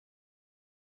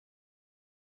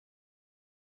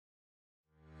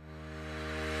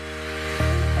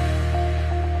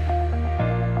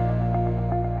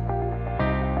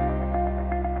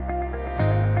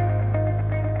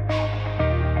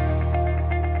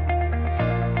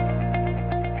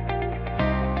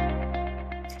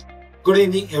Good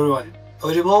evening, everyone. A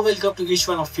very warm welcome to each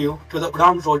one of you to the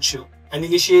UDAAN Roadshow, an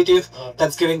initiative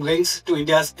that's giving wings to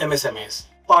India's MSMEs,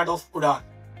 part of UDAAN.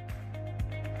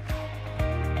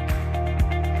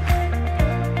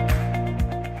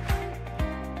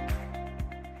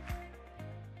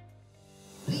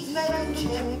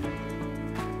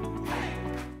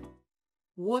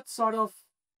 What sort of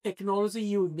technology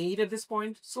you need at this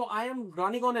point? So I am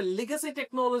running on a legacy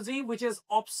technology which is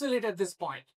obsolete at this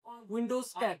point,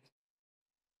 Windows 10.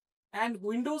 And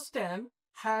Windows 10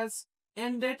 has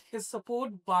ended his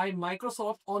support by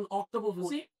Microsoft on October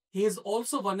 14. He is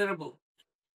also vulnerable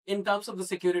in terms of the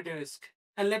security risk.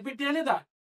 And let me tell you that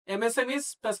MSMEs,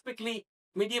 specifically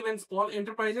medium and small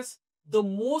enterprises, the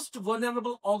most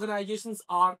vulnerable organizations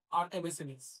are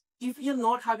MSMEs. If you're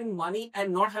not having money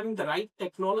and not having the right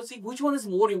technology, which one is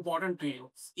more important to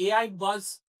you? AI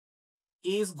buzz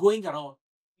is going around.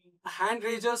 Hand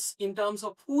raisers in terms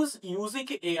of who's using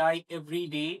AI every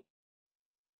day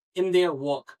in their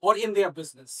work or in their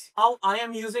business. How I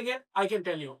am using it, I can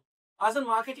tell you. As a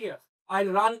marketer, I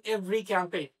run every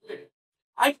campaign.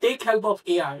 I take help of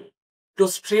AI to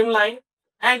streamline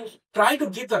and try to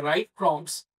give the right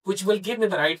prompts, which will give me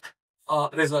the right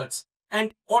results,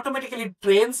 and automatically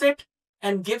trains it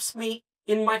and gives me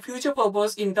in my future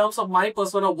purpose in terms of my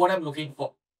persona what I'm looking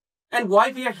for. And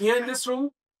why we are here in this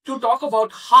room to talk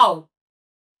about how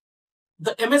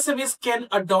the MSMEs can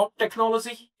adopt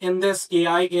technology in this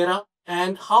AI era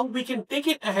and how we can take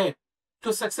it ahead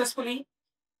to successfully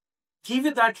give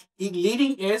it that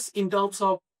leading edge in terms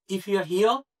of if you are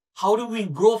here, how do we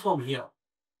grow from here?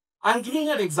 I'm giving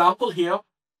an example here.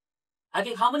 I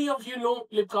think how many of you know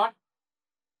Flipkart?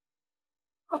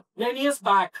 10 years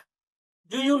back,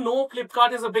 do you know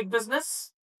Flipkart is a big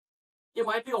business? You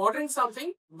might be ordering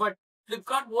something, but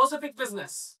Flipkart was a big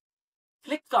business.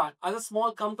 Flipkart, as a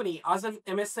small company, as an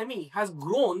MSME, has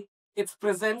grown its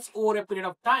presence over a period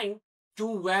of time to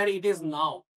where it is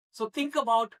now. So think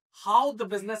about how the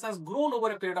business has grown over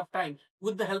a period of time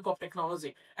with the help of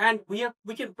technology. And we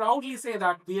can proudly say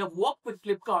that we have worked with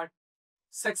Flipkart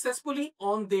successfully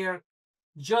on their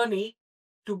journey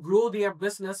to grow their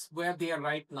business where they are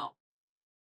right now.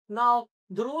 Now,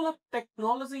 the role of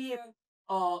technology in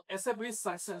SME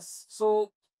success.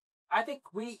 So I think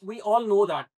we all know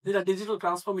that there's a digital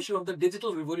transformation of the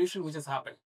digital revolution which has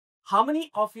happened. How many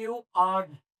of you are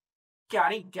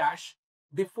carrying cash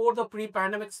before the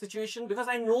pre-pandemic situation? Because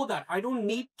I know that I don't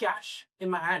need cash in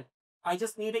my hand. I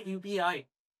just need a UPI.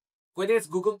 Whether it's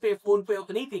Google Pay, Phone Pay, or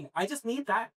anything, I just need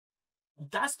that.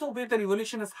 That's the way the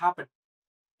revolution has happened.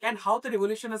 And how the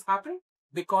revolution has happened?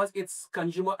 Because it's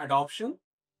consumer adoption.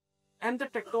 And the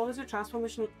technology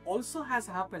transformation also has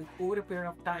happened over a period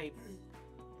of time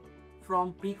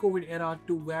from pre-COVID era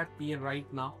to where we are right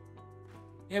now.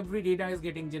 Every data is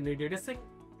getting generated. It's like,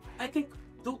 I think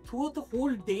throughout the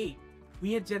whole day,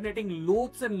 we are generating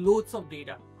loads and loads of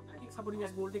data. I think somebody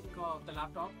was holding the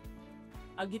laptop.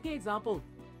 I'll give you an example.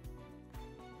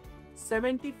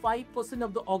 75%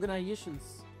 of the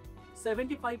organizations,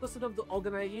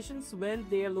 when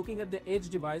they are looking at the edge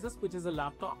devices, which is a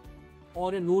laptop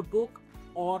or a notebook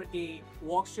or a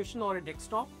workstation or a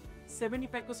desktop,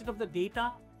 75% of the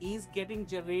data is getting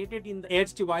generated in the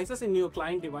edge devices, in your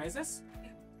client devices.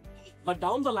 But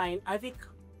down the line, I think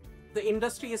the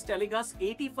industry is telling us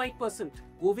 85%,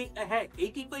 moving ahead,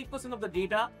 85% of the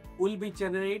data will be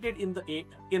generated in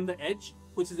the edge,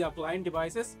 which is your client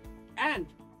devices, and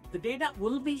the data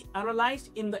will be analyzed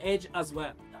in the edge as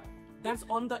well. That's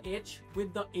on the edge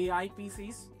with the AI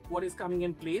PCs, what is coming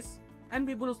in place, and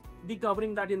we will be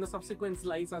covering that in the subsequent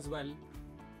slides as well.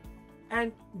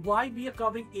 And why we are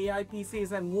covering AI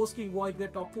PCs and mostly why we are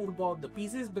talking about the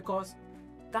PCs, because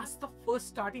that's the first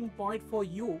starting point for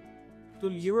you to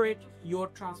liberate your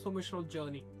transformational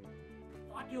journey.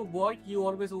 At your work, you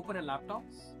always open a laptop.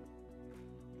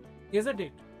 Isn't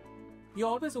it? You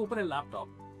always open a laptop.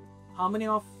 How many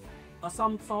of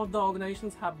some of the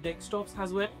organizations have desktops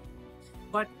as well?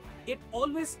 But it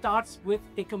always starts with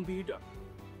a computer,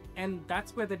 and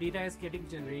that's where the data is getting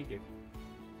generated.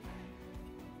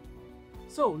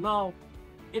 So now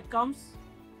it comes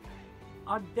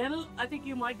Dell. I think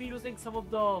you might be using some of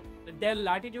the Dell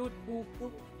Latitude.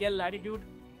 Dell Latitude.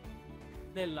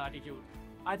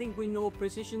 I think we know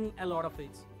precision, a lot of it.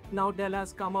 Now Dell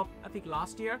has come up, I think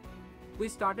last year, we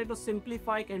started to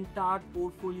simplify entire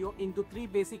portfolio into three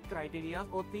basic criteria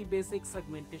or three basic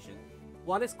segmentation.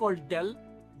 One is called Dell,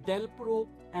 Dell Pro,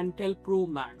 and Dell Pro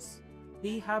Max.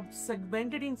 We have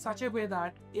segmented in such a way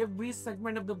that every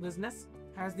segment of the business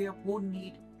has their own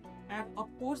need, and of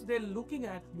course they're looking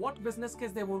at what business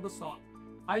case they want to solve.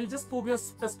 I'll just focus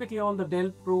specifically on the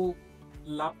Dell Pro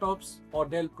laptops or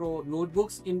Dell Pro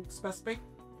notebooks in specific.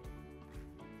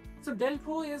 So Dell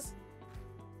Pro is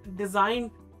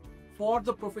designed for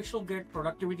the professional grade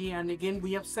productivity, and again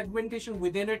we have segmentation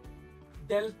within it: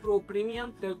 Dell Pro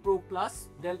Premium, Dell Pro Plus,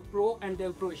 Dell Pro and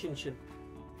Dell Pro Essential.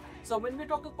 So when we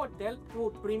talk about Dell Pro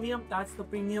Premium, that's the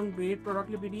premium grade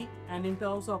productivity, and in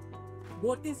terms of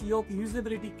what is your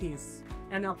usability case,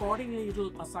 and accordingly it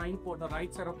will assign for the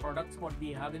right set of products what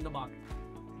we have in the market.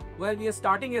 Well, we are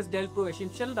starting as Dell Pro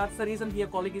Essential, that's the reason we are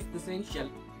calling it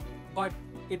Essential, but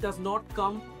it does not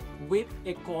come with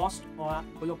a cost or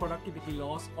below productivity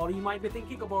loss. Or you might be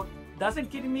thinking about,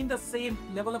 doesn't it mean the same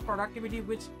level of productivity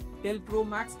which Dell Pro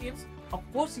Max gives? Of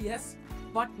course yes,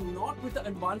 but not with the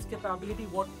advanced capability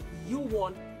what you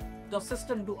want the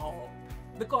system to offer.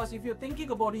 Because if you're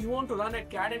thinking about it, you want to run a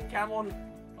CAD and CAM on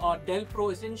Dell Pro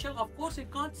Essential, of course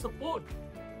it can't support.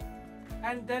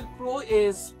 And Dell Pro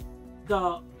is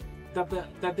the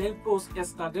Dell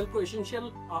Pro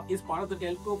Essential is part of the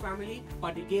Dell Pro family,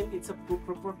 but again it's a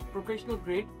professional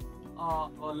grade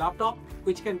laptop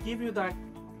which can give you that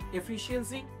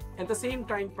efficiency at the same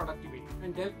time productivity.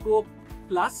 And Dell Pro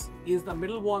Plus is the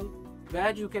middle one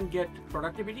where you can get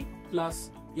productivity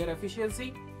plus your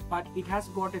efficiency, but it has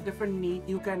got a different need.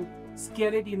 You can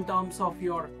scale it in terms of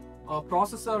your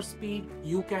processor speed.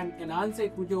 You can enhance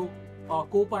it with your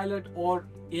Copilot or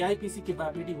AI PC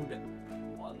capability with it.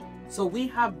 So we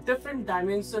have different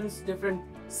dimensions, different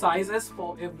sizes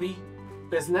for every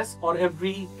business or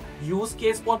every use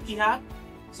case what we have.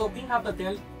 So we have the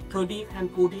Dell 13 and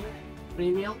 14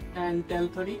 Premium, and Dell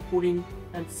 13, 14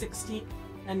 and 16,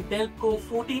 and Dell Pro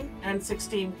 14 and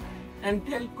 16, and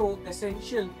Dell Pro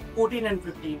Essential 14 and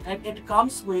 15, and it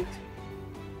comes with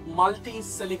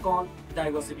multi-silicon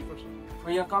diversity.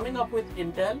 We are coming up with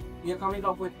Intel, we are coming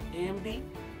up with AMD.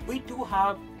 We do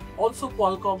have also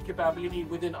Qualcomm capability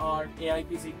within our AI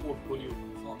PC portfolio.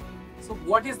 So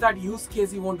what is that use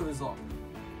case you want to resolve?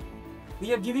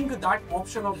 We are giving you that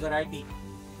option of variety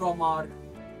from our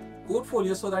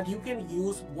portfolio so that you can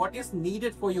use what is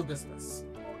needed for your business,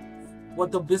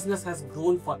 what the business has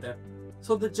grown for them.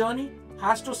 So the journey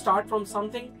has to start from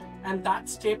something, and that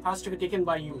step has to be taken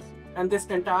by you. And this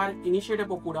entire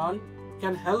initiative of UDAAN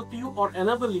can help you or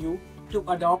enable you to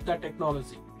adopt that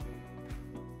technology.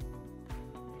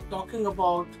 Talking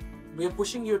about, we are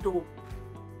pushing you to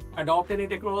adopt any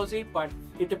technology, but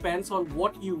it depends on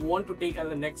what you want to take as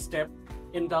the next step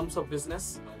in terms of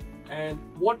business and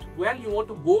where you want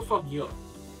to go from here.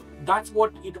 That's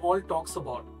what it all talks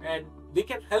about, and we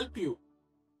can help you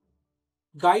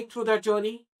guide through that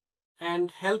journey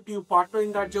and help you partner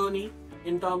in that journey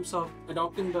in terms of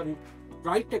adopting the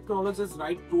right technologies,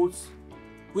 right tools,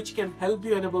 which can help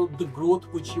you enable the growth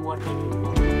which you are taking.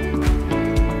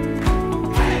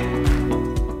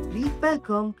 Please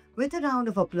welcome with a round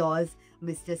of applause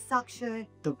Mr. Sakshar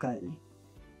Tukal.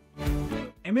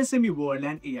 MSME world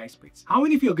and AI space. How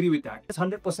many of you agree with that? There's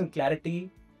 100%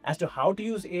 clarity as to how to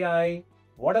use AI,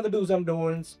 what are the do's and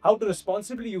don'ts, how to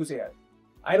responsibly use AI.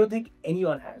 I don't think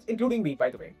anyone has, including me, by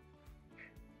the way.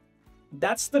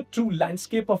 That's the true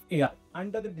landscape of AI.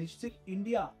 Under the Digital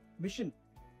India mission,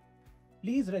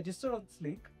 please register on this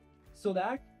link so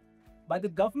that by the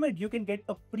government you can get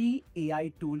a free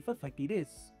AI tool for 30 days.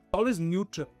 It's always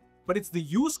neutral, but it's the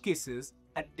use cases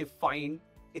that define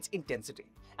its intensity.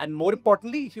 And more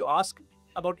importantly, if you ask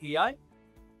about AI,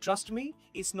 trust me,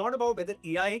 it's not about whether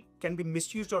AI can be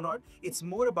misused or not. It's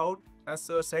more about, as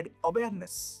Sir said,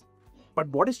 awareness. But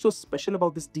what is so special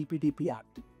about this DPDP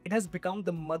Act? It has become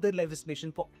the mother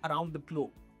legislation for around the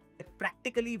globe.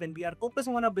 Practically, when we are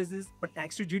focusing on our business, but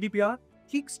thanks to GDPR,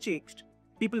 things changed.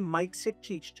 People mindset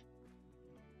changed.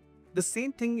 The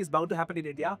same thing is bound to happen in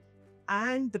India.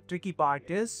 And the tricky part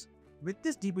is, with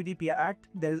this DPDP Act,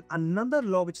 there is another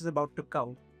law which is about to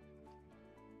come,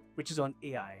 which is on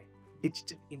AI,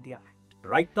 Digital India Act.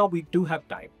 Right now, we do have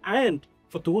time. And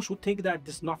for those who think that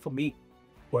this is not for me,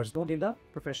 personal data,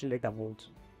 professional data holds.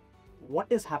 What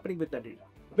is happening with that data?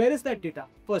 Where is that data?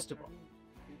 First of all,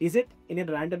 is it in a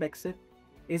random Excel?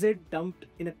 Is it dumped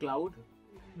in a cloud?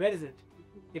 Where is it?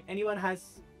 If anyone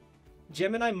has,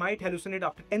 Gemini might hallucinate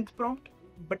after 10th prompt,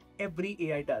 but every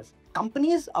AI does.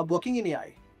 Companies are working in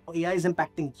AI. AI is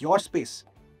impacting your space.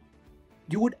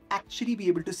 You would actually be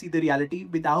able to see the reality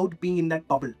without being in that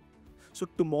bubble. So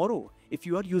tomorrow, if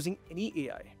you are using any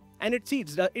AI, and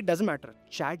it doesn't matter,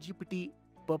 ChatGPT,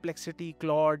 Perplexity,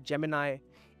 Claude, Gemini,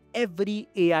 every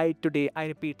AI today, I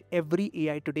repeat, every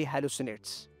AI today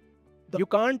hallucinates. You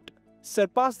can't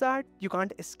surpass that, you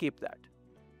can't escape that.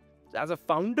 As a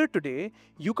founder today,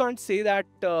 you can't say that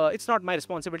it's not my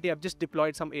responsibility, I've just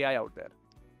deployed some AI out there.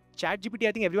 ChatGPT,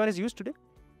 I think everyone is used today.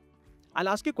 I'll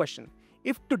ask you a question.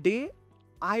 If today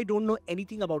I don't know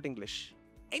anything about English,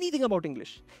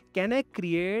 can I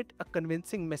create a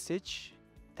convincing message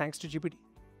thanks to GPT?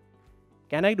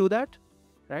 Can I do that?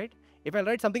 Right? If I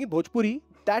write something in Bhojpuri,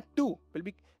 that too will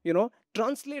be,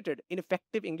 translated in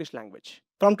effective English language.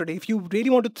 From today, if you really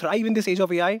want to thrive in this age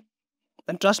of AI,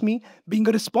 then trust me, being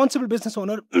a responsible business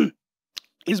owner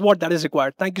is what that is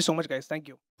required. Thank you so much, guys. Thank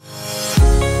you.